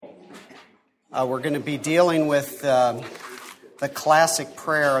We're going to be dealing with the classic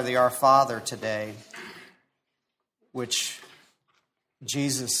prayer, the Our Father, today, which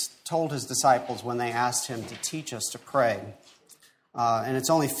Jesus told his disciples when they asked him to teach us to pray. And it's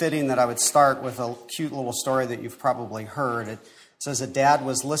only fitting that I would start with a cute little story that you've probably heard. It says a dad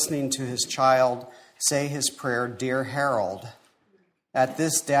was listening to his child say his prayer, "Dear Harold." At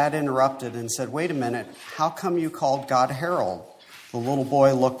this, Dad interrupted and said, "Wait a minute, how come you called God Harold?" The little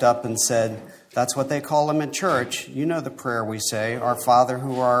boy looked up and said, "That's what they call him in church. You know the prayer we say, 'Our Father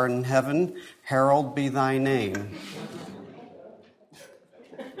who art in heaven, hallowed be thy name.'"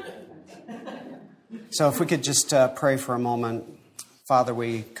 So if we could just pray for a moment. Father,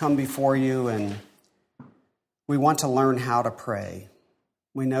 we come before you and we want to learn how to pray.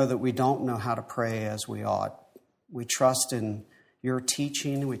 We know that we don't know how to pray as we ought. We trust in your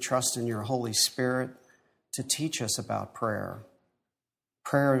teaching. We trust in your Holy Spirit to teach us about prayer.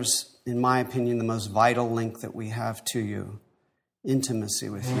 Prayer is, in my opinion, the most vital link that we have to you. Intimacy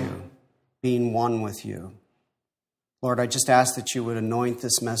with you, being one with you. Lord, I just ask that you would anoint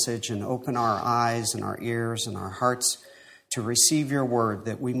this message and open our eyes and our ears and our hearts to receive your word,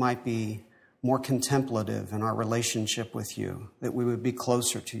 that we might be more contemplative in our relationship with you, that we would be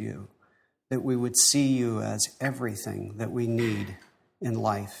closer to you, that we would see you as everything that we need in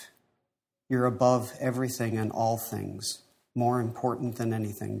life. You're above everything and all things, more important than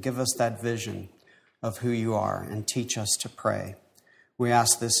anything. Give us that vision of who you are and teach us to pray. We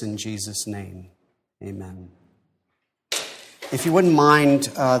ask this in Jesus' name. Amen. If you wouldn't mind,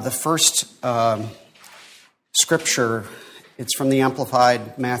 the first scripture, it's from the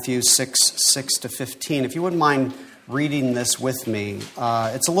Amplified, Matthew 6:6-15. If you wouldn't mind reading this with me.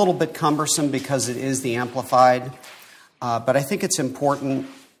 It's a little bit cumbersome because it is the Amplified, but I think it's important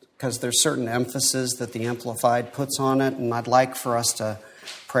because there's certain emphasis that the Amplified puts on it, and I'd like for us to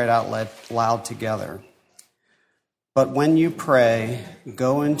pray it out loud together. "But when you pray,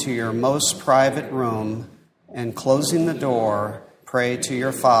 go into your most private room, and closing the door, pray to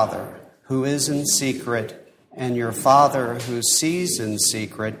your Father who is in secret, and your Father who sees in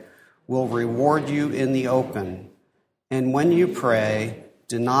secret will reward you in the open. And when you pray,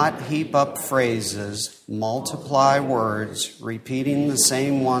 do not heap up phrases, multiply words, repeating the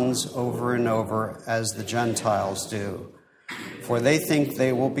same ones over and over as the Gentiles do, for they think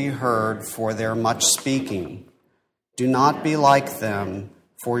they will be heard for their much speaking. Do not be like them,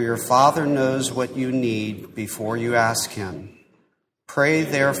 for your Father knows what you need before you ask him. Pray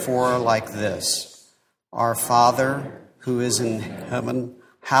therefore like this: Our Father who is in heaven,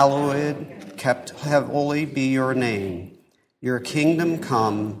 kept holy be your name. Your kingdom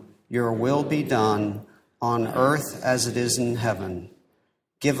come, your will be done, on earth as it is in heaven.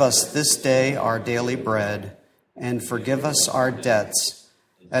 Give us this day our daily bread, and forgive us our debts,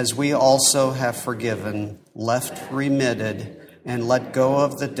 as we also have forgiven, left remitted, and let go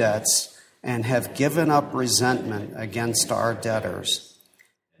of the debts, and have given up resentment against our debtors.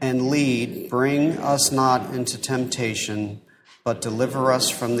 And bring us not into temptation, but deliver us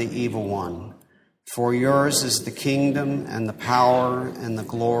from the evil one. For yours is the kingdom and the power and the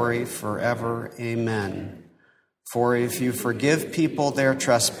glory forever. Amen. For if you forgive people their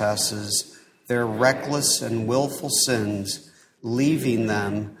trespasses, their reckless and willful sins, leaving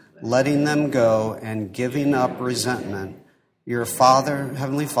them, letting them go, and giving up resentment, your Father,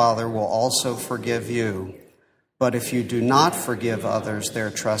 Heavenly Father, will also forgive you. But if you do not forgive others their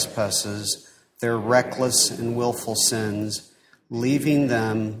trespasses, their reckless and willful sins, leaving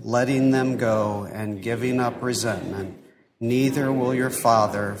them, letting them go, and giving up resentment, neither will your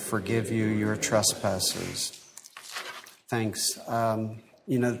Father forgive you your trespasses." Thanks.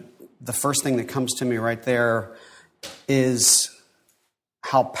 The first thing that comes to me right there is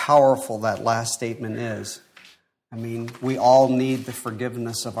how powerful that last statement is. I mean, we all need the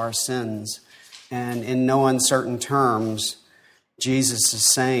forgiveness of our sins. And in no uncertain terms, Jesus is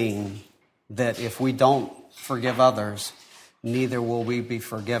saying that if we don't forgive others, neither will we be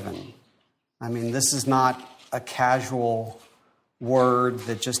forgiven. I mean, this is not a casual word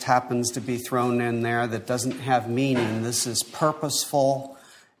that just happens to be thrown in there that doesn't have meaning. This is purposeful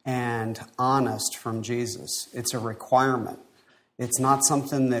and honest from Jesus. It's a requirement. It's not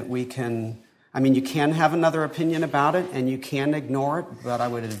something that we can... you can have another opinion about it and you can ignore it, but I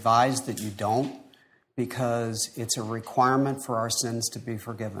would advise that you don't, because it's a requirement for our sins to be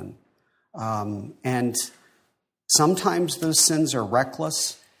forgiven. And sometimes those sins are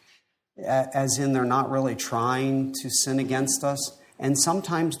reckless, as in they're not really trying to sin against us, and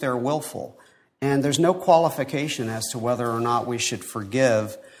sometimes they're willful. And there's no qualification as to whether or not we should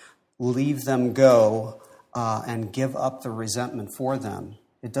forgive, leave them go, and give up the resentment for them.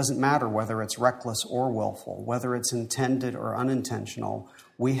 It doesn't matter whether it's reckless or willful, whether it's intended or unintentional.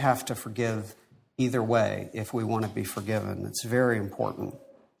 We have to forgive either way if we want to be forgiven. It's very important.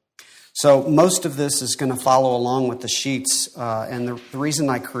 So most of this is going to follow along with the sheets. And the reason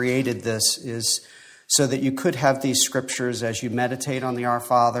I created this is so that you could have these scriptures as you meditate on the Our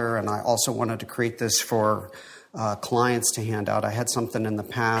Father. And I also wanted to create this for clients to hand out. I had something in the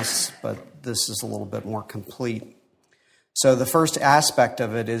past, but this is a little bit more complete. So the first aspect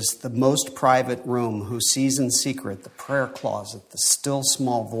of it is the most private room, who sees in secret, the prayer closet, the still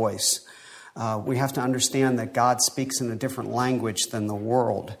small voice. We have to understand that God speaks in a different language than the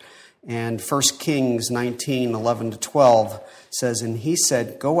world. And 1 Kings 19:11-12 says, "And he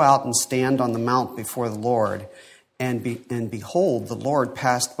said, 'Go out and stand on the mount before the Lord.' And behold, the Lord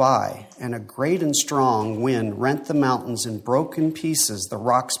passed by, and a great and strong wind rent the mountains and broke in pieces the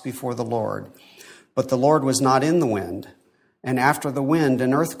rocks before the Lord. But the Lord was not in the wind. And after the wind,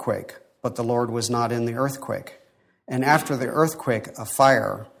 an earthquake, but the Lord was not in the earthquake. And after the earthquake, a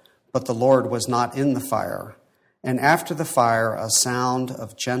fire, but the Lord was not in the fire. And after the fire, a sound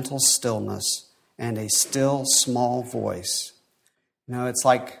of gentle stillness and a still small voice." You know, it's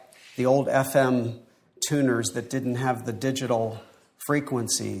like the old FM tuners that didn't have the digital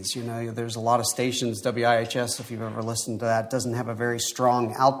frequencies. You know, there's a lot of stations, WIHS, if you've ever listened to that, doesn't have a very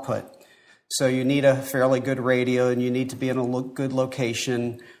strong output. So you need a fairly good radio, and you need to be in a good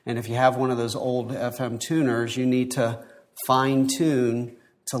location. And if you have one of those old FM tuners, you need to fine-tune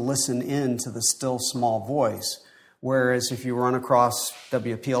to listen in to the still small voice. Whereas if you run across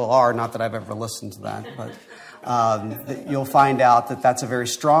WPLR, not that I've ever listened to that, but you'll find out that that's a very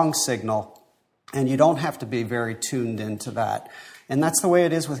strong signal, and you don't have to be very tuned into that. And that's the way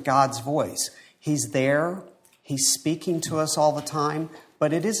it is with God's voice. He's there. He's speaking to us all the time.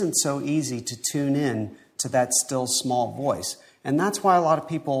 But it isn't so easy to tune in to that still small voice. And that's why a lot of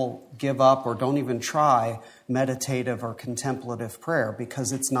people give up or don't even try meditative or contemplative prayer,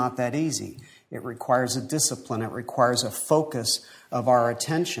 because it's not that easy. It requires a discipline. It requires a focus of our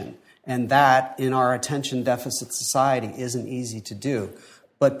attention. And that, in our attention deficit society, isn't easy to do.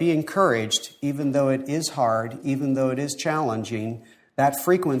 But be encouraged, even though it is hard, even though it is challenging, that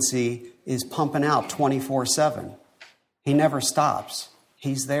frequency is pumping out 24/7. He never stops.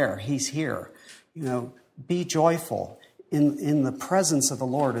 He's there. He's here. You know, be joyful. In the presence of the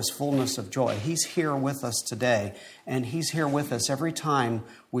Lord is fullness of joy. He's here with us today, and He's here with us every time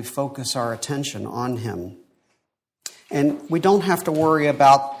we focus our attention on Him. And we don't have to worry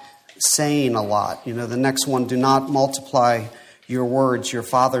about saying a lot. You know, the next one, do not multiply your words. Your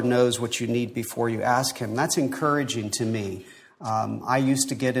Father knows what you need before you ask Him. That's encouraging to me. I used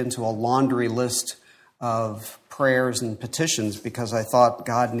to get into a laundry list of prayers and petitions because I thought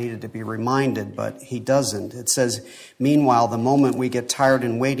God needed to be reminded, but He doesn't. It says, meanwhile, the moment we get tired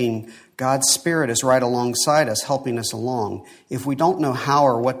and waiting, God's Spirit is right alongside us, helping us along. If we don't know how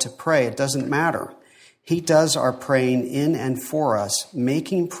or what to pray, it doesn't matter. He does our praying in and for us,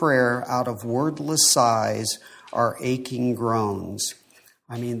 making prayer out of wordless sighs, our aching groans.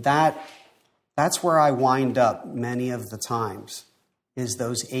 I mean, that's where I wind up many of the times, is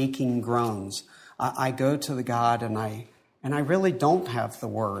those aching groans. I go to the God and I really don't have the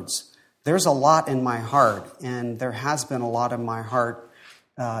words. There's a lot in my heart, and there has been a lot in my heart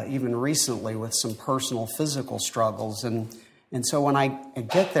even recently with some personal physical struggles. And so when I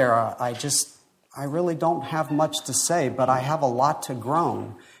get there, I really don't have much to say, but I have a lot to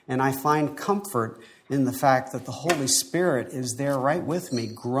groan. And I find comfort in the fact that the Holy Spirit is there right with me,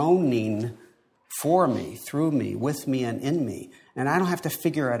 groaning for me, through me, with me, and in me. And I don't have to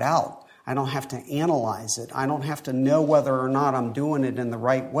figure it out. I don't have to analyze it. I don't have to know whether or not I'm doing it in the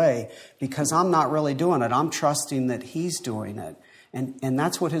right way, because I'm not really doing it. I'm trusting that He's doing it. And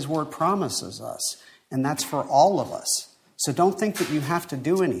that's what His Word promises us. And that's for all of us. So don't think that you have to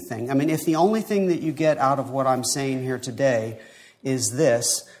do anything. I mean, if the only thing that you get out of what I'm saying here today is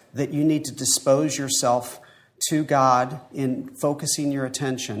this, that you need to dispose yourself to God in focusing your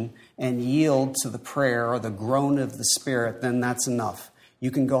attention and yield to the prayer or the groan of the Spirit, then that's enough. You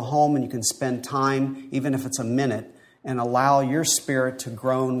can go home and you can spend time, even if it's a minute, and allow your spirit to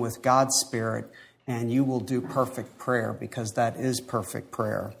groan with God's Spirit, and you will do perfect prayer, because that is perfect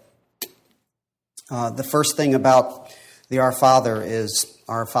prayer. The first thing about the Our Father is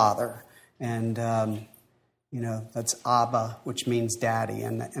Our Father. And, that's Abba, which means daddy.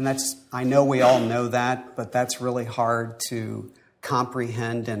 And that's, I know we all know that, but that's really hard to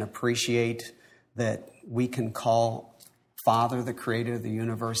comprehend and appreciate, that we can call Father, the creator of the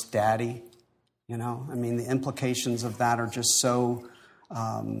universe, daddy. You know, I mean, the implications of that are just so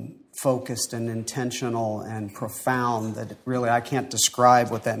focused and intentional and profound that really I can't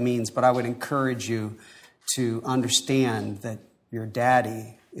describe what that means, but I would encourage you to understand that your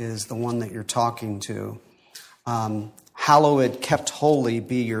daddy is the one that you're talking to. Hallowed, kept holy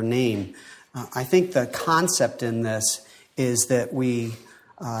be your name. I think the concept in this is that we,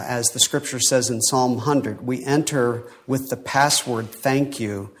 as the scripture says in Psalm 100, we enter with the password, thank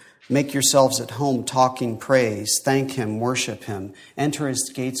you. Make yourselves at home talking praise. Thank him, worship him. Enter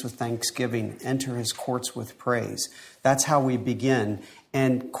his gates with thanksgiving. Enter his courts with praise. That's how we begin.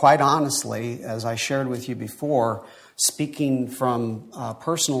 And quite honestly, as I shared with you before, speaking from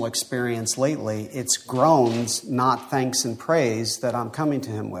personal experience lately, it's groans, not thanks and praise, that I'm coming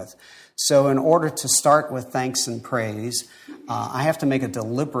to him with. So in order to start with thanks and praise, I have to make a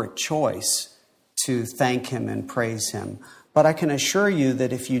deliberate choice to thank him and praise him. But I can assure you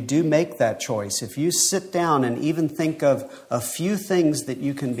that if you do make that choice, if you sit down and even think of a few things that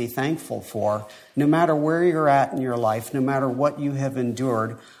you can be thankful for, no matter where you're at in your life, no matter what you have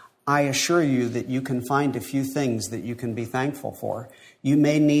endured, I assure you that you can find a few things that you can be thankful for. You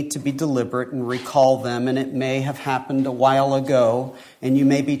may need to be deliberate and recall them, and it may have happened a while ago, and you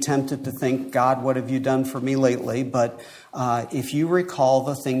may be tempted to think, God, what have you done for me lately? But if you recall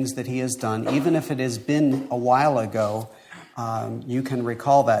the things that he has done, even if it has been a while ago, you can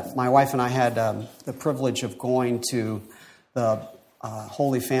recall that. My wife and I had the privilege of going to the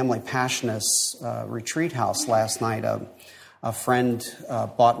Holy Family Passionists retreat house last night. A friend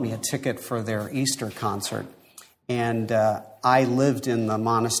bought me a ticket for their Easter concert, and I lived in the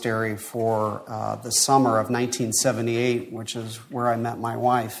monastery for the summer of 1978, which is where I met my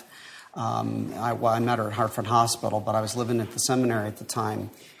wife. I met her at Hartford Hospital, but I was living at the seminary at the time.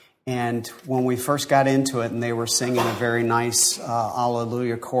 And when we first got into it, and they were singing a very nice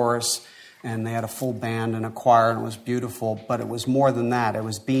Alleluia chorus, and they had a full band and a choir, and it was beautiful, but it was more than that. It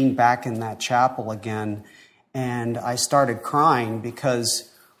was being back in that chapel again, and I started crying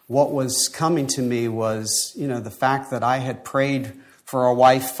because what was coming to me was, the fact that I had prayed for a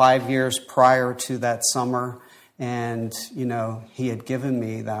wife 5 years prior to that summer, and, he had given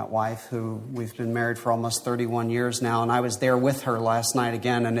me that wife who we've been married for almost 31 years now. And I was there with her last night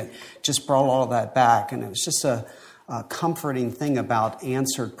again, and it just brought all that back. And it was just a comforting thing about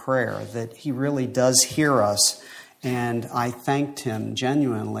answered prayer, that he really does hear us. And I thanked him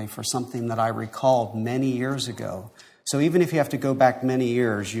genuinely for something that I recalled many years ago. So even if you have to go back many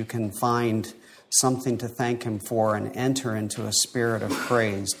years, you can find something to thank him for and enter into a spirit of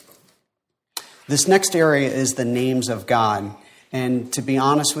praise. This next area is the names of God. And to be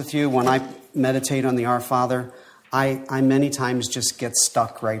honest with you, when I meditate on the Our Father, I many times just get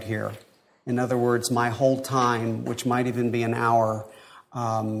stuck right here. In other words, my whole time, which might even be an hour,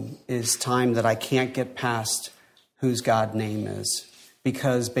 is time that I can't get past whose God's name is.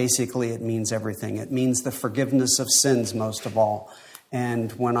 Because basically it means everything. It means the forgiveness of sins most of all.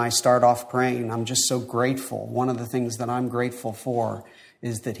 And when I start off praying, I'm just so grateful. One of the things that I'm grateful for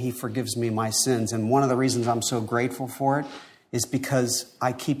is that he forgives me my sins. And one of the reasons I'm so grateful for it is because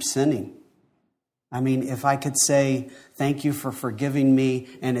I keep sinning. I mean, if I could say, thank you for forgiving me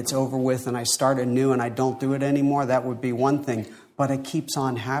and it's over with and I start anew and I don't do it anymore, that would be one thing. But it keeps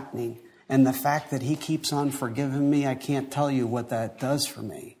on happening. And the fact that he keeps on forgiving me, I can't tell you what that does for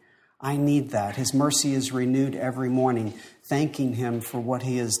me. I need that. His mercy is renewed every morning. Thanking him for what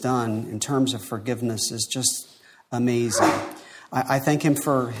he has done in terms of forgiveness is just amazing. I thank him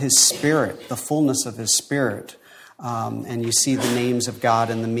for his Spirit, the fullness of his Spirit. And you see the names of God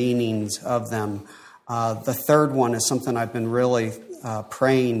and the meanings of them. The third one is something I've been really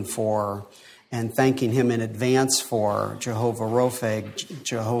praying for and thanking him in advance for. Jehovah Rophe,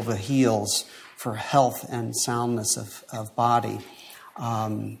 Jehovah heals, for health and soundness of body.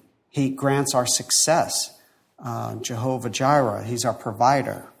 He grants our success. Jehovah Jireh, he's our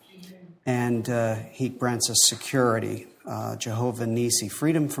provider. And he grants us security. Jehovah Nisi,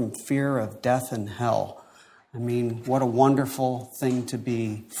 freedom from fear of death and hell. I mean, what a wonderful thing to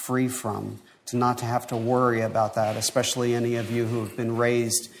be free from, to not to have to worry about that, especially any of you who have been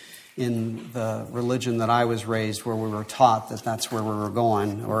raised in the religion that I was raised, where we were taught that that's where we were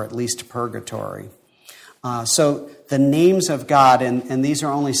going, or at least to purgatory. So the names of God, and these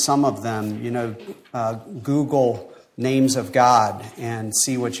are only some of them, Google names of God and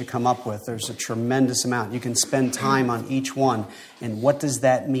see what you come up with. There's a tremendous amount. You can spend time on each one. And what does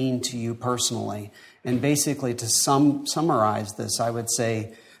that mean to you personally? And basically, to summarize this, I would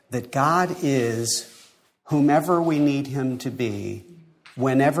say that God is whomever we need him to be,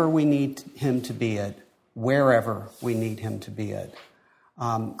 whenever we need him to be it, wherever we need him to be it.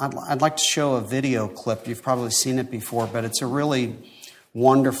 I'd like to show a video clip. You've probably seen it before, but it's a really,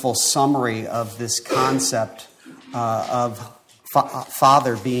 wonderful summary of this concept of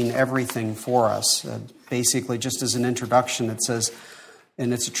Father being everything for us. Basically, just as an introduction, it says,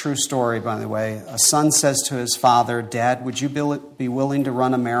 and it's a true story, by the way, a son says to his father, "Dad, would you be willing to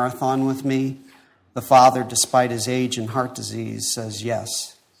run a marathon with me?" The father, despite his age and heart disease, says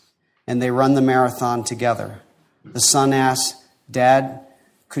yes. And they run the marathon together. The son asks, "Dad,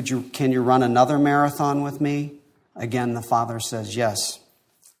 can you run another marathon with me?" Again, the father says yes.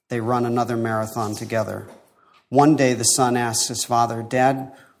 They run another marathon together. One day, the son asks his father,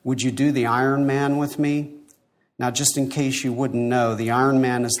 "Dad, would you do the Ironman with me?" Now, just in case you wouldn't know, the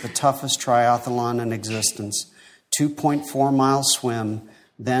Ironman is the toughest triathlon in existence. 2.4 mile swim,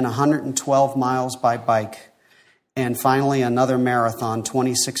 then 112 miles by bike, and finally another marathon,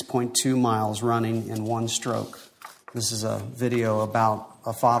 26.2 miles running in one stroke. This is a video about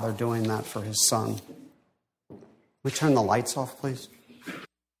a father doing that for his son. Can we turn the lights off, please?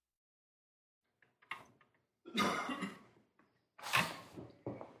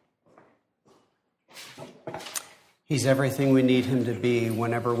 He's everything we need him to be,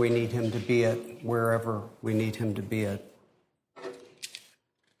 whenever we need him to be it, wherever we need him to be it.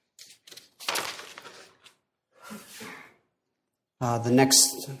 The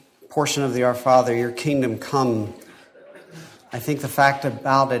next portion of the Our Father, your kingdom come. I think the fact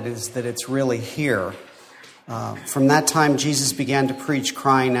about it is that it's really here. From that time, Jesus began to preach,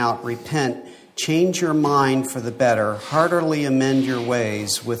 crying out, "Repent, change your mind for the better, heartily amend your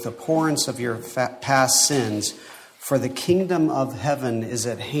ways with abhorrence of your past sins, for the kingdom of heaven is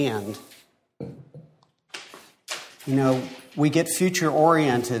at hand." You know, we get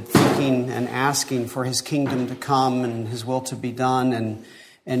future-oriented, thinking and asking for his kingdom to come and his will to be done,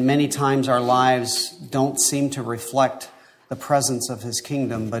 and many times our lives don't seem to reflect the presence of his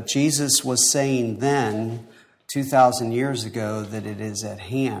kingdom. But Jesus was saying then, 2,000 years ago, that it is at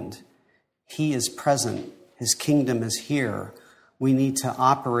hand. He is present. His kingdom is here. We need to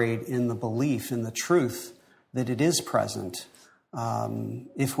operate in the belief, in the truth, that it is present.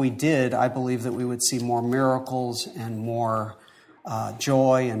 If we did, I believe that we would see more miracles and more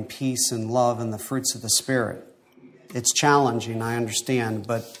joy and peace and love and the fruits of the Spirit. It's challenging, I understand,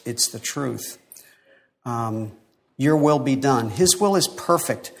 but it's the truth. Your will be done. His will is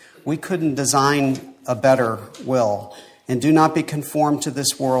perfect. We couldn't design a better will. And do not be conformed to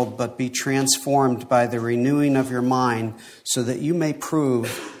this world, but be transformed by the renewing of your mind, so that you may prove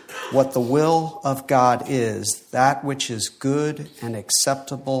what the will of God is, that which is good and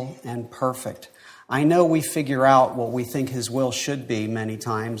acceptable and perfect. I know we figure out what we think his will should be many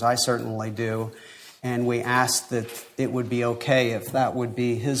times. I certainly do. And we ask that it would be okay if that would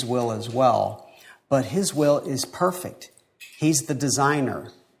be his will as well. But his will is perfect. He's the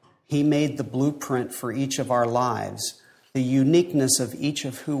designer. He made the blueprint for each of our lives. The uniqueness of each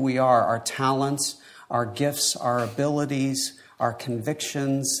of who we are, our talents, our gifts, our abilities, our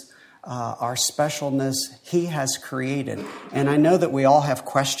convictions, our specialness, he has created. And I know that we all have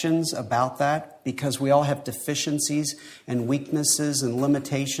questions about that, because we all have deficiencies and weaknesses and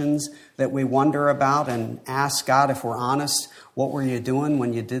limitations that we wonder about and ask God, if we're honest, what were you doing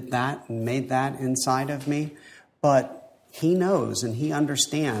when you did that and made that inside of me? But he knows and he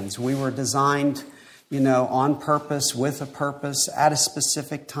understands. We were designed, on purpose, with a purpose, at a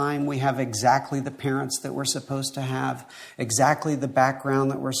specific time. We have exactly the parents that we're supposed to have, exactly the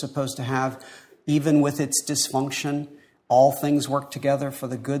background that we're supposed to have. Even with its dysfunction, all things work together for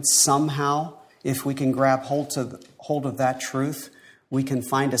the good somehow. If we can grab hold of that truth, we can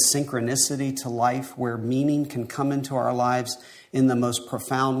find a synchronicity to life where meaning can come into our lives in the most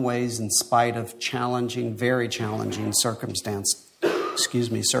profound ways in spite of challenging, very challenging circumstances.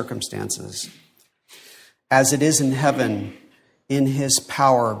 As it is in heaven, in his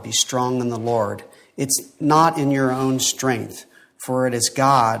power, be strong in the Lord. It's not in your own strength, for it is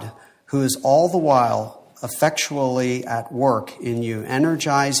God who is all the while effectually at work in you,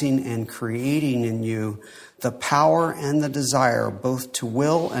 energizing and creating in you the power and the desire both to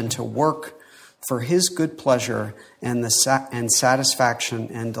will and to work for his good pleasure and satisfaction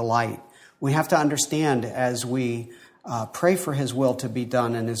and delight. We have to understand, as we pray for his will to be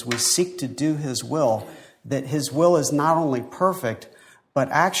done and as we seek to do his will, that his will is not only perfect, but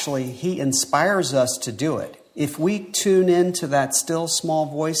actually he inspires us to do it. If we tune into that still small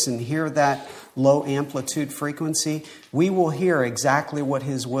voice and hear that low amplitude frequency, we will hear exactly what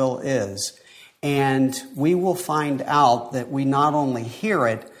his will is. And we will find out that we not only hear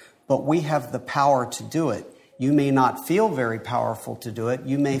it, but we have the power to do it. You may not feel very powerful to do it.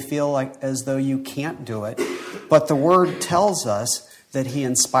 You may feel like as though you can't do it. But the Word tells us that he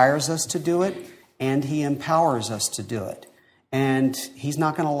inspires us to do it, and he empowers us to do it. and he's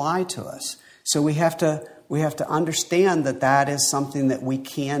not going to lie to us. So we have to understand that that is something that we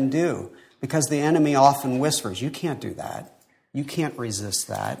can do, because the enemy often whispers, you can't do that. You can't resist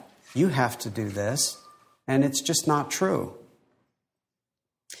that. You have to do this. And it's just not true.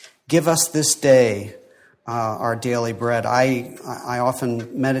 Give us this day our daily bread. I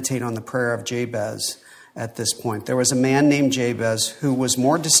often meditate on the prayer of Jabez at this point. There was a man named Jabez who was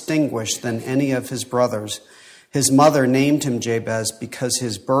more distinguished than any of his brothers. His mother named him Jabez because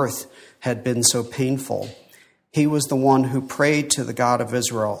his birth had been so painful. He was the one who prayed to the God of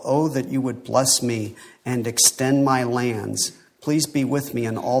Israel, "Oh, that you would bless me and extend my lands. Please be with me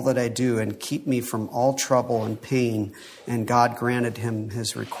in all that I do and keep me from all trouble and pain." And God granted him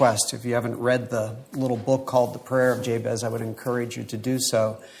his request. If you haven't read the little book called The Prayer of Jabez, I would encourage you to do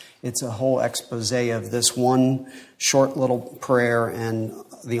so. It's a whole expose of this one short little prayer and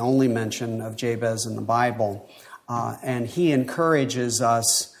the only mention of Jabez in the Bible. And he encourages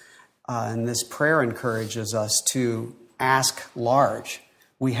us, and this prayer encourages us to ask large.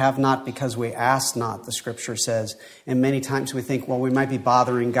 We have not because we ask not, the scripture says. And many times we think, well, we might be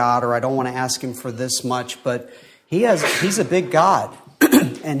bothering God, or I don't want to ask him for this much. But he's a big God,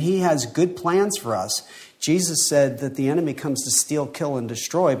 and he has good plans for us. Jesus said that the enemy comes to steal, kill, and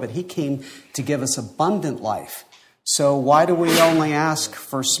destroy, but he came to give us abundant life. So why do we only ask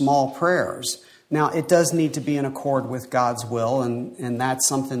for small prayers? Now, it does need to be in accord with God's will, and that's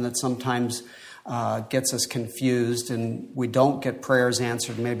something that sometimes gets us confused, and we don't get prayers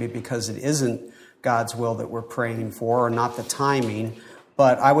answered maybe because it isn't God's will that we're praying for, or not the timing.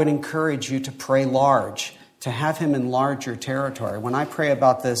 But I would encourage you to pray large, to have him enlarge your territory. When I pray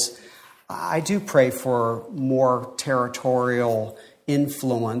about this, I do pray for more territorial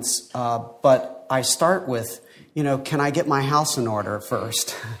influence, but I start with, can I get my house in order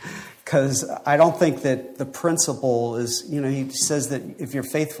first? Because I don't think that the principle is, he says that if you're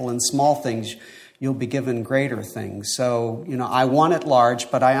faithful in small things, you'll be given greater things. So, I want it large,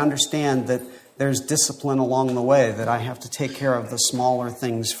 but I understand that there's discipline along the way, that I have to take care of the smaller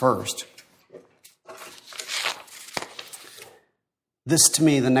things first. This, to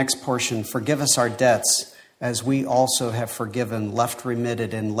me, the next portion, forgive us our debts as we also have forgiven, left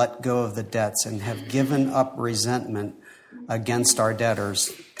remitted, and let go of the debts, and have given up resentment against our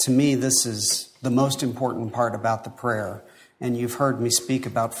debtors. To me, this is the most important part about the prayer. And you've heard me speak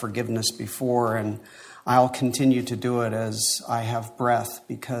about forgiveness before, and I'll continue to do it as I have breath,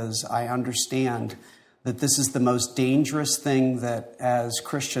 because I understand that this is the most dangerous thing that as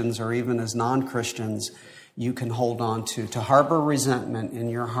Christians, or even as non-Christians, you can hold on to. To harbor resentment in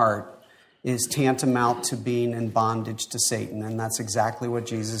your heart is tantamount to being in bondage to Satan. And that's exactly what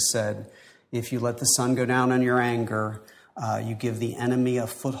Jesus said. If you let the sun go down on your anger, you give the enemy a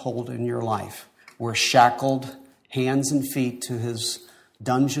foothold in your life. We're shackled hands and feet to his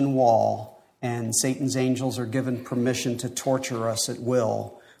dungeon wall, and Satan's angels are given permission to torture us at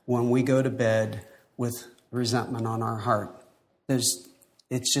will when we go to bed with resentment on our heart.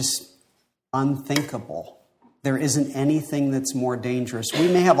 It's just unthinkable. There isn't anything that's more dangerous. We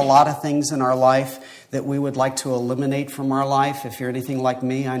may have a lot of things in our life that we would like to eliminate from our life. If you're anything like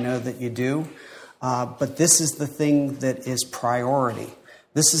me, I know that you do. But this is the thing that is priority.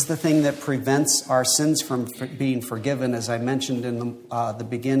 This is the thing that prevents our sins from being forgiven, as I mentioned in the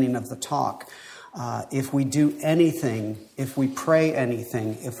beginning of the talk. If we do anything, if we pray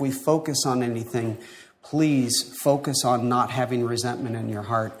anything, if we focus on anything, please focus on not having resentment in your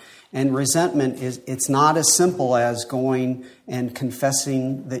heart. And resentment it's not as simple as going and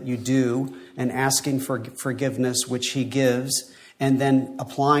confessing that you do and asking for forgiveness, which he gives, and then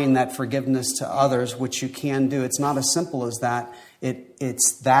applying that forgiveness to others, which you can do. It's not as simple as that.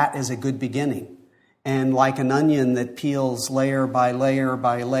 That is a good beginning. And like an onion that peels layer by layer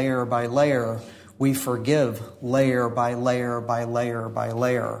by layer by layer, we forgive layer by layer by layer by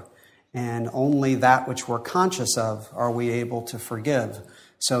layer. And only that which we're conscious of are we able to forgive.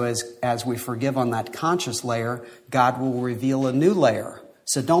 So as we forgive on that conscious layer, God will reveal a new layer.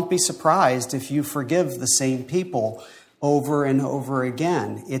 So don't be surprised if you forgive the same people over and over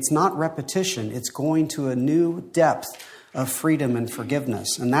again. It's not repetition. It's going to a new depth of freedom and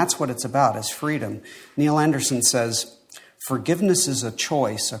forgiveness. And that's what it's about, is freedom. Neil Anderson says, forgiveness is a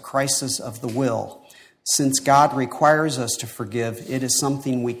choice, a crisis of the will. Since God requires us to forgive, it is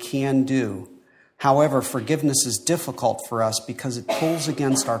something we can do. However, forgiveness is difficult for us because it pulls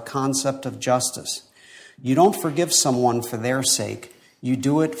against our concept of justice. You don't forgive someone for their sake. You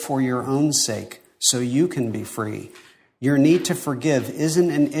do it for your own sake, so you can be free. Your need to forgive isn't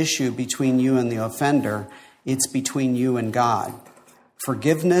an issue between you and the offender. It's between you and God.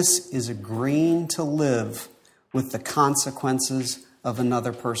 Forgiveness is agreeing to live with the consequences of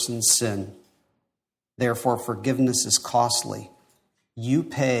another person's sin. Therefore, forgiveness is costly. You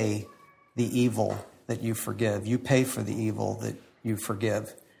pay the evil that you forgive. You pay for the evil that you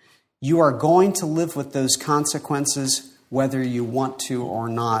forgive. You are going to live with those consequences whether you want to or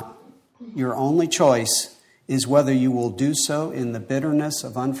not. Your only choice is whether you will do so in the bitterness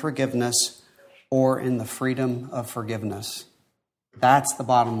of unforgiveness or in the freedom of forgiveness. That's the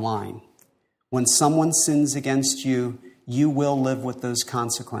bottom line. When someone sins against you, you will live with those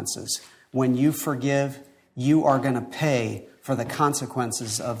consequences. When you forgive, you are going to pay for the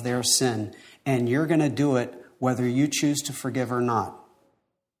consequences of their sin, and you're going to do it whether you choose to forgive or not.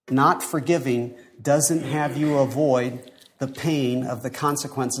 Not forgiving doesn't have you avoid the pain of the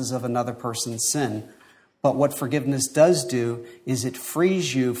consequences of another person's sin. But what forgiveness does do is it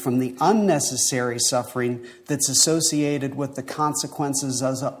frees you from the unnecessary suffering that's associated with the consequences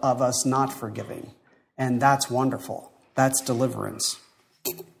of us not forgiving. And that's wonderful. That's deliverance.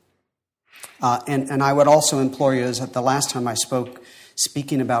 And I would also implore you, as at the last time I spoke,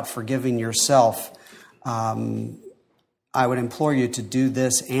 speaking about forgiving yourself, I would implore you to do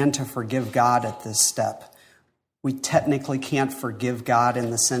this and to forgive God at this step. We technically can't forgive God in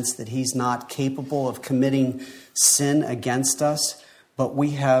the sense that He's not capable of committing sin against us, but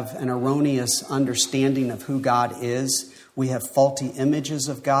we have an erroneous understanding of who God is. We have faulty images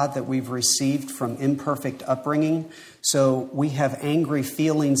of God that we've received from imperfect upbringing. So we have angry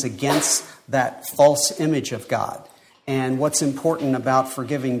feelings against that false image of God. And what's important about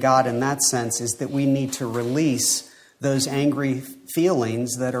forgiving God in that sense is that we need to release those angry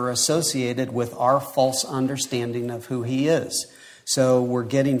feelings that are associated with our false understanding of who He is. So we're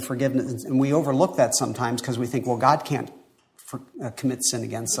getting forgiveness, and we overlook that sometimes because we think, well, God can't commit sin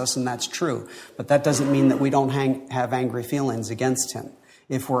against us, and that's true. But that doesn't mean that we don't have angry feelings against Him.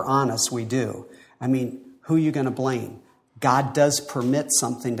 If we're honest, we do. I mean, who are you going to blame? God does permit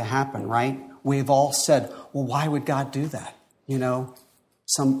something to happen, right? We've all said, well, why would God do that? You know,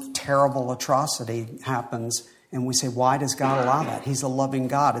 some terrible atrocity happens, and we say, why does God allow that? He's a loving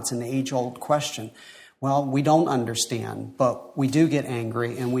God. It's an age-old question. Well, we don't understand, but we do get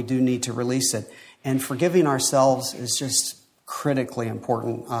angry, and we do need to release it. And forgiving ourselves is just critically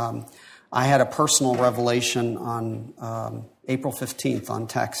important. I had a personal revelation on April 15th on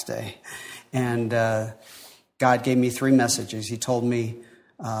Tax Day, and God gave me 3 messages. He told me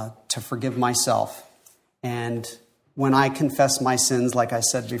to forgive myself. And when I confess my sins, like I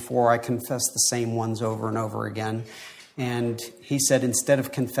said before, I confess the same ones over and over again. And He said, instead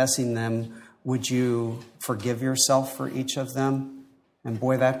of confessing them, would you forgive yourself for each of them? And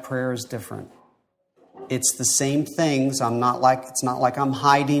boy, that prayer is different. It's the same things. It's not like I'm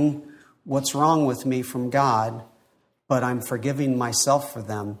hiding what's wrong with me from God, but I'm forgiving myself for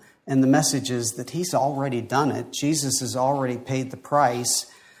them. And the message is that He's already done it. Jesus has already paid the price.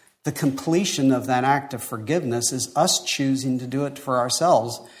 The completion of that act of forgiveness is us choosing to do it for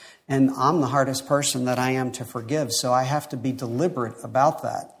ourselves. And I'm the hardest person that I am to forgive, so I have to be deliberate about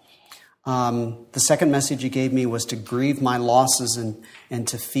that. The second message He gave me was to grieve my losses and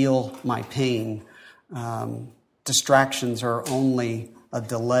to feel my pain. Distractions are only a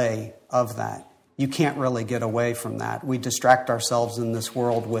delay of that. You can't really get away from that. We distract ourselves in this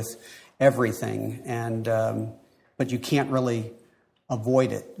world with everything, but you can't really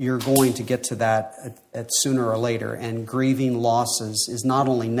avoid it. You're going to get to that at sooner or later. And grieving losses is not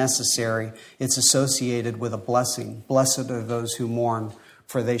only necessary, it's associated with a blessing. Blessed are those who mourn,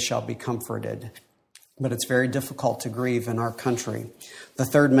 for they shall be comforted. But it's very difficult to grieve in our country. The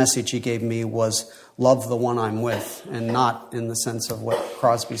third message He gave me was love the one I'm with, and not in the sense of what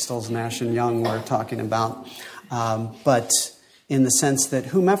Crosby, Stills, Nash and Young were talking about, but in the sense that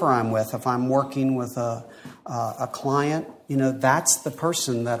whomever I'm with, if I'm working with a client, that's the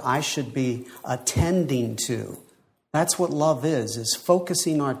person that I should be attending to. That's what love is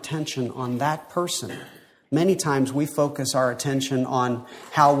focusing our attention on that person. Many times we focus our attention on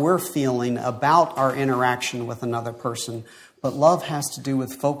how we're feeling about our interaction with another person, but love has to do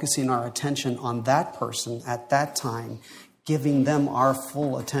with focusing our attention on that person at that time, giving them our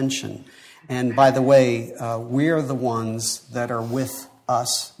full attention. And by the way, we're the ones that are with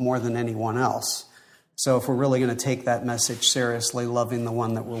us more than anyone else. So if we're really going to take that message seriously, loving the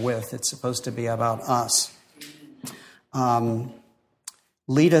one that we're with, it's supposed to be about us.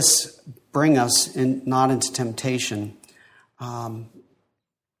 Lead us, bring us not into temptation.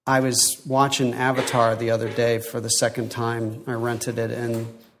 I was watching Avatar the other day for the second time. I rented it, and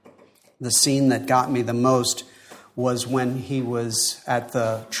the scene that got me the most was when he was at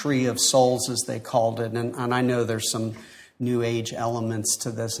the Tree of Souls, as they called it. And I know there's some New Age elements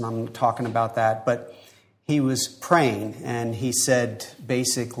to this, and I'm talking about that. But he was praying, and he said,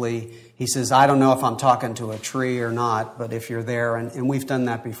 basically, he says, I don't know if I'm talking to a tree or not, but if you're there, and we've done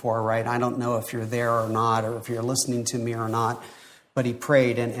that before, right? I don't know if you're there or not, or if you're listening to me or not. But he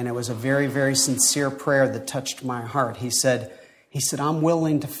prayed, and it was a very, very sincere prayer that touched my heart. He said, I'm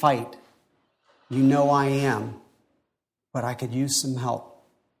willing to fight. You know I am, but I could use some help.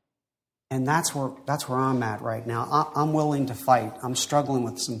 And that's where I'm at right now. I'm willing to fight. I'm struggling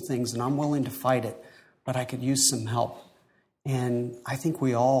with some things, and I'm willing to fight it, but I could use some help. And I think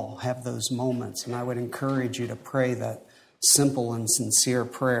we all have those moments, and I would encourage you to pray that simple and sincere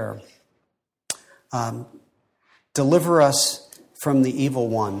prayer. Deliver us from the evil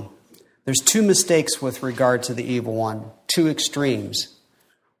one. There's two mistakes with regard to the evil one, two extremes.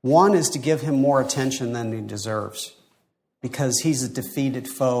 One is to give him more attention than he deserves, because he's a defeated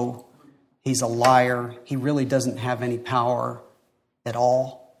foe. He's a liar. He really doesn't have any power at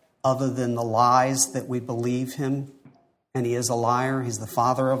all other than the lies that we believe him. And he is a liar. He's the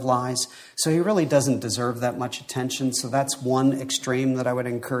father of lies. So he really doesn't deserve that much attention. So that's one extreme that I would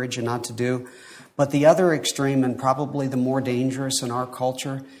encourage you not to do. But the other extreme, and probably the more dangerous in our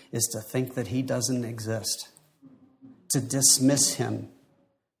culture, is to think that he doesn't exist, to dismiss him,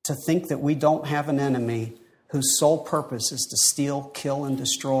 to think that we don't have an enemy whose sole purpose is to steal, kill, and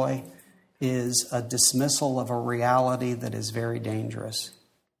destroy, is a dismissal of a reality that is very dangerous.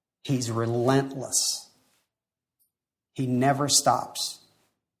 He's relentless. He never stops.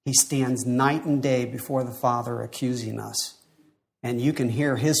 He stands night and day before the Father accusing us. And you can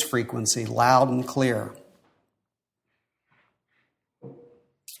hear his frequency loud and clear.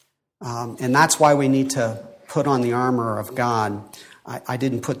 And that's why we need to put on the armor of God. I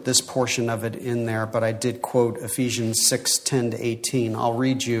didn't put this portion of it in there, but I did quote Ephesians 6:10-18. I'll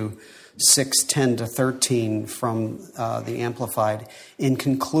read you 6:10-13 from the Amplified. In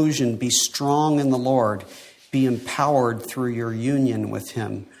conclusion, be strong in the Lord. Be empowered through your union with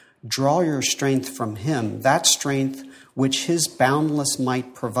him. Draw your strength from him, that strength which his boundless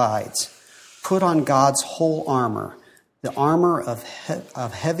might provides. Put on God's whole armor, the armor of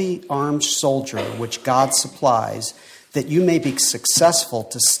heavy-armed soldier which God supplies, that you may be successful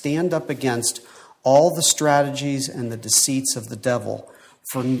to stand up against all the strategies and the deceits of the devil.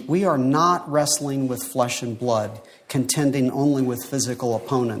 For we are not wrestling with flesh and blood, contending only with physical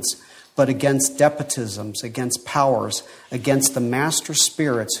opponents, but against despotisms, against powers, against the master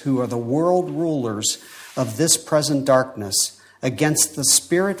spirits who are the world rulers of this present darkness, against the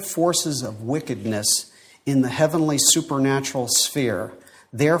spirit forces of wickedness in the heavenly supernatural sphere.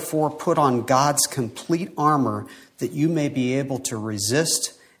 Therefore, put on God's complete armor that you may be able to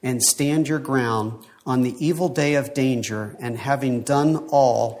resist and stand your ground on the evil day of danger, and having done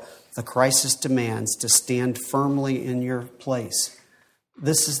all the crisis demands, to stand firmly in your place.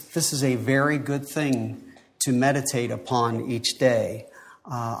 This is a very good thing to meditate upon each day.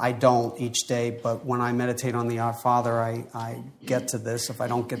 I don't each day, but when I meditate on the Our Father, I get to this if I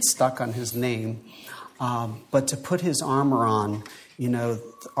don't get stuck on his name. But to put his armor on,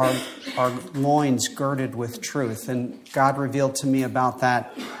 our loins girded with truth. And God revealed to me about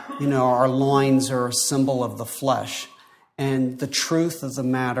that. Our loins are a symbol of the flesh. And the truth of the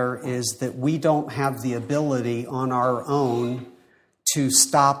matter is that we don't have the ability on our own to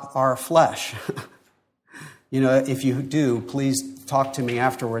stop our flesh. If you do, please talk to me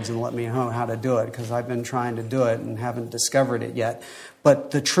afterwards and let me know how to do it, because I've been trying to do it and haven't discovered it yet.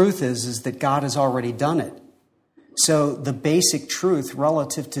 But the truth is that God has already done it. So the basic truth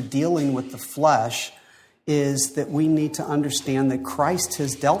relative to dealing with the flesh is that we need to understand that Christ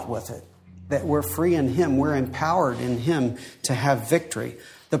has dealt with it, that we're free in him, we're empowered in him to have victory.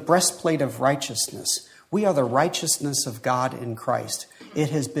 The breastplate of righteousness. We are the righteousness of God in Christ. It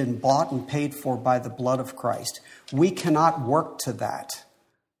has been bought and paid for by the blood of Christ. We cannot work to that.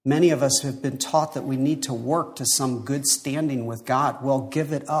 Many of us have been taught that we need to work to some good standing with God. Well,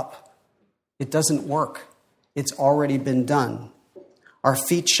 give it up. It doesn't work. It's already been done. Our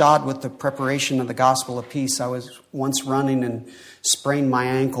feet shod with the preparation of the gospel of peace. I was once running and sprained my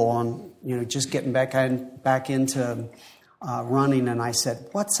ankle on, just getting back into running. And I said,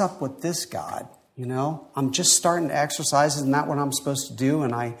 what's up with this, God? I'm just starting to exercise. Isn't that what I'm supposed to do?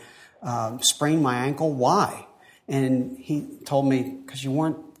 And I sprained my ankle. Why? And he told me, because you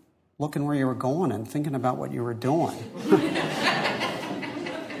weren't looking where you were going and thinking about what you were doing.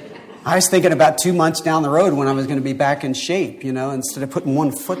 I was thinking about 2 months down the road when I was going to be back in shape, instead of putting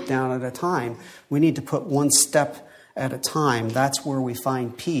one foot down at a time. We need to put one step at a time. That's where we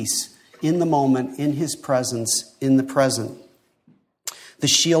find peace, in the moment, in his presence, in the present. The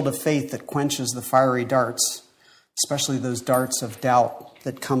shield of faith that quenches the fiery darts, especially those darts of doubt.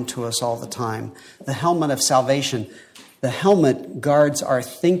 that come to us all the time. The helmet of salvation. The helmet guards our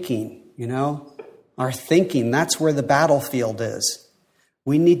thinking, Our thinking, that's where the battlefield is.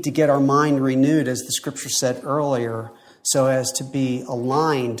 We need to get our mind renewed, as the scripture said earlier, so as to be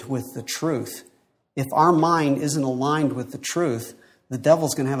aligned with the truth. If our mind isn't aligned with the truth, the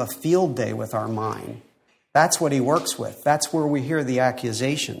devil's going to have a field day with our mind. That's what he works with. That's where we hear the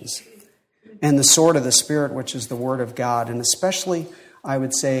accusations. And the sword of the Spirit, which is the Word of God. And especially, I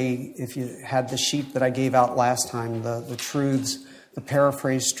would say, if you had the sheet that I gave out last time, the truths, the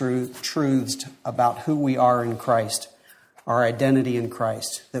paraphrased truths about who we are in Christ, our identity in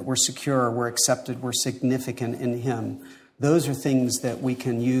Christ, that we're secure, we're accepted, we're significant in Him. Those are things that we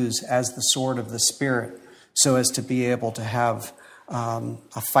can use as the sword of the Spirit so as to be able to have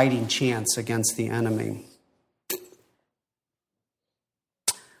a fighting chance against the enemy.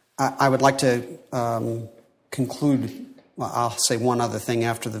 I would like to conclude. Well, I'll say one other thing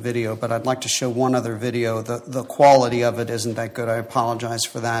after the video, but I'd like to show one other video. The quality of it isn't that good. I apologize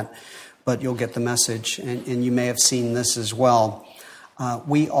for that, but you'll get the message, and you may have seen this as well.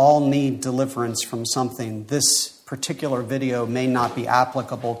 We all need deliverance from something. This particular video may not be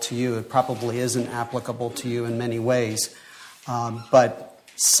applicable to you. It probably isn't applicable to you in many ways, but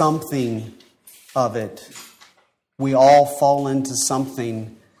something of it. We all fall into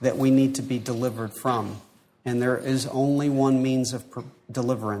something that we need to be delivered from. And there is only one means of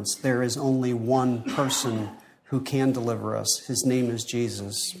deliverance. There is only one person who can deliver us. His name is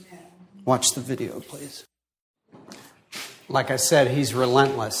Jesus. Watch the video, please. Like I said, he's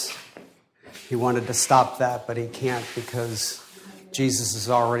relentless. He wanted to stop that, but he can't because Jesus has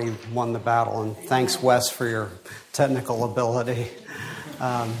already won the battle. And thanks, Wes, for your technical ability.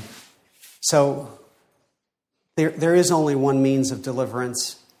 So there is only one means of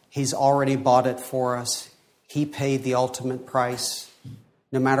deliverance. He's already bought it for us. He paid the ultimate price.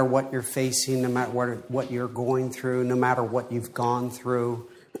 No matter what you're facing, no matter what you're going through, no matter what you've gone through,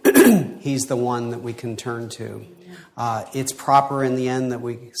 He's the one that we can turn to. It's proper in the end that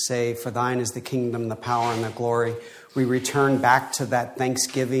we say, "For thine is the kingdom, the power, and the glory." We return back to that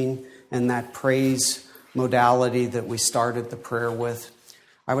thanksgiving and that praise modality that we started the prayer with.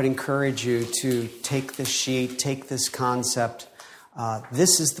 I would encourage you to take this sheet, take this concept.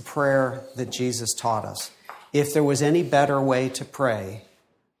 This is the prayer that Jesus taught us. If there was any better way to pray,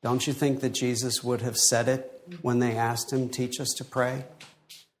 don't you think that Jesus would have said it when they asked him, "Teach us to pray"?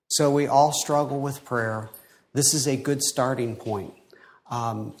 So we all struggle with prayer. This is a good starting point.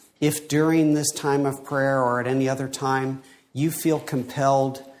 If during this time of prayer or at any other time, you feel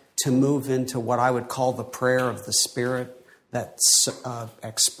compelled to move into what I would call the prayer of the Spirit, that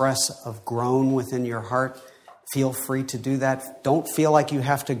express of groan within your heart, feel free to do that. Don't feel like you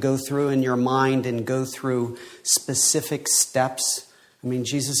have to go through in your mind and go through specific steps. I mean,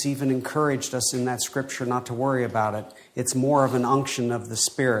 Jesus even encouraged us in that scripture not to worry about it. It's more of an unction of the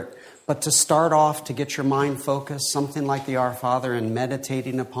Spirit. But to start off, to get your mind focused, something like the Our Father and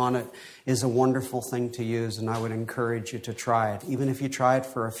meditating upon it is a wonderful thing to use, and I would encourage you to try it. Even if you try it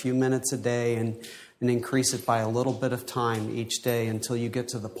for a few minutes a day and increase it by a little bit of time each day until you get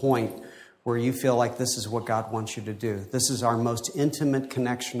to the point where you feel like this is what God wants you to do. This is our most intimate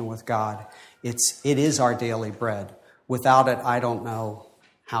connection with God. It is our daily bread. Without it, I don't know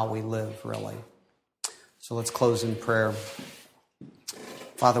how we live, really. So let's close in prayer.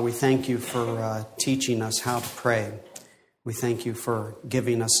 Father, we thank you for teaching us how to pray. We thank you for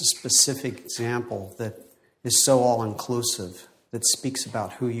giving us a specific example that is so all-inclusive, that speaks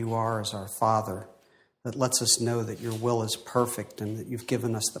about who you are as our Father, that lets us know that your will is perfect and that you've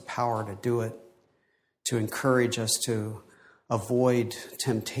given us the power to do it, to encourage us to avoid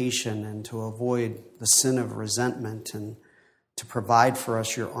temptation and to avoid the sin of resentment, and to provide for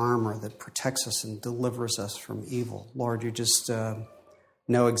us your armor that protects us and delivers us from evil. Lord, you just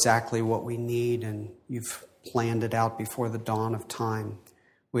know exactly what we need, and you've planned it out before the dawn of time.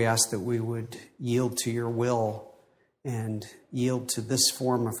 We ask that we would yield to your will and yield to this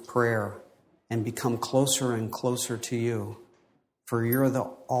form of prayer and become closer and closer to you. For you're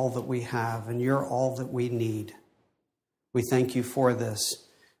all that we have, and you're all that we need. We thank you for this.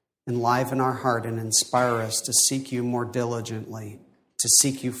 Enliven our heart and inspire us to seek you more diligently, to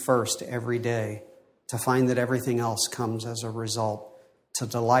seek you first every day, to find that everything else comes as a result, to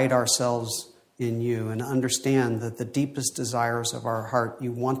delight ourselves in you and understand that the deepest desires of our heart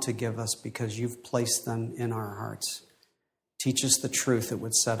you want to give us because you've placed them in our hearts. Teach us the truth that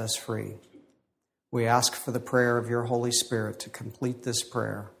would set us free. We ask for the prayer of your Holy Spirit to complete this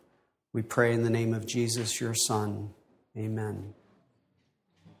prayer. We pray in the name of Jesus, your Son. Amen.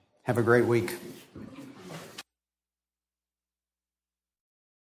 Have a great week.